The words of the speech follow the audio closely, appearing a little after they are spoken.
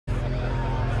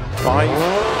5,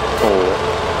 4,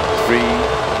 3, 2,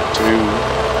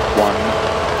 1,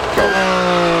 go.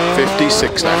 50,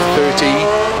 6 left, 30,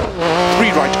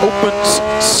 3 right opens,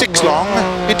 6 long,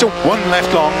 into 1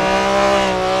 left long,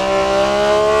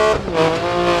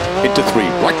 into 3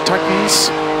 right tightens,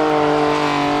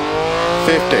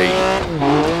 50,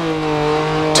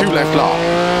 2 left long,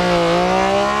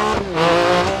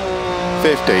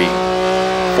 50,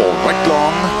 4 right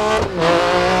long,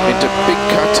 into big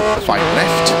cut, 5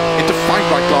 left, into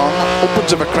 5 right long,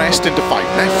 opens of a crest, into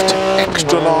 5 left,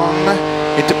 extra long,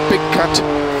 into big cut,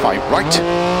 5 right,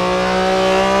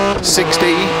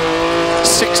 60,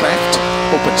 6 left,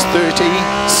 opens 30,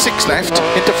 6 left,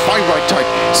 into 5 right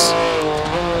tightens,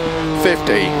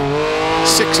 50,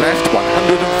 6 left,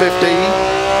 150,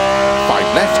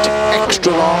 5 left,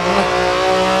 extra long,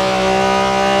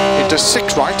 into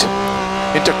 6 right,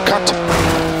 into cut,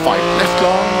 5 left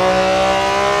long,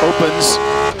 opens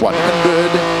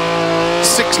 100,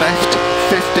 6 left,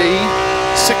 50,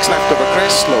 6 left of a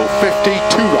crest, slow 50, 2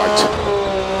 right,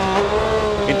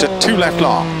 into 2 left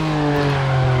long,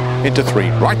 into 3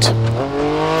 right, 4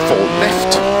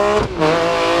 left,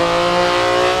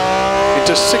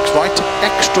 into 6 right,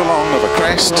 extra long of a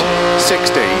crest,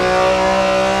 60,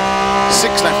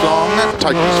 6 left long,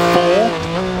 tightens 4,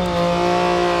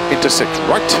 into 6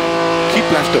 right, keep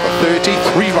left of a 30,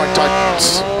 3 right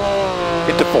tightens,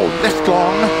 into 4 left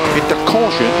long, into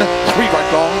caution, 3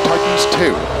 right long, tightens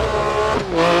 2,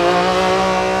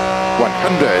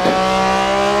 100,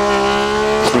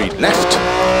 3 left,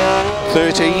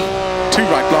 30, 2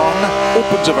 right long,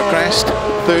 opens of a crest,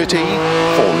 30, 4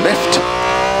 left,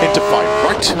 into 5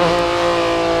 right,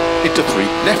 into 3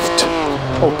 left,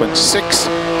 opens 6,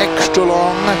 extra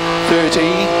long, 30,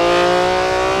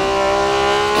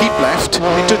 keep left,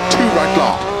 into 2 right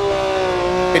long,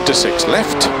 into 6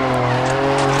 left,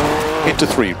 into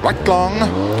 3 right long,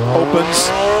 opens,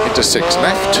 into 6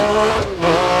 left,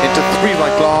 into 3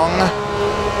 right long,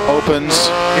 opens,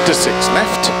 into 6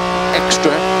 left,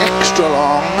 extra, extra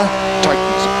long,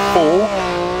 tightens 4,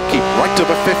 keep right of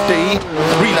a 50,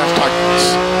 3 left tightens,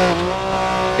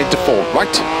 into 4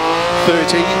 right,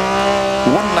 30,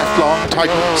 1 left long,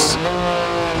 tightens,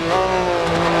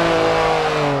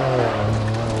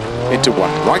 into 1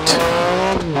 right,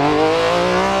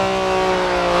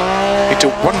 into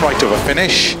 1 right of a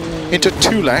finish, into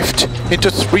 2 left,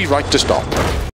 into 3 right to stop.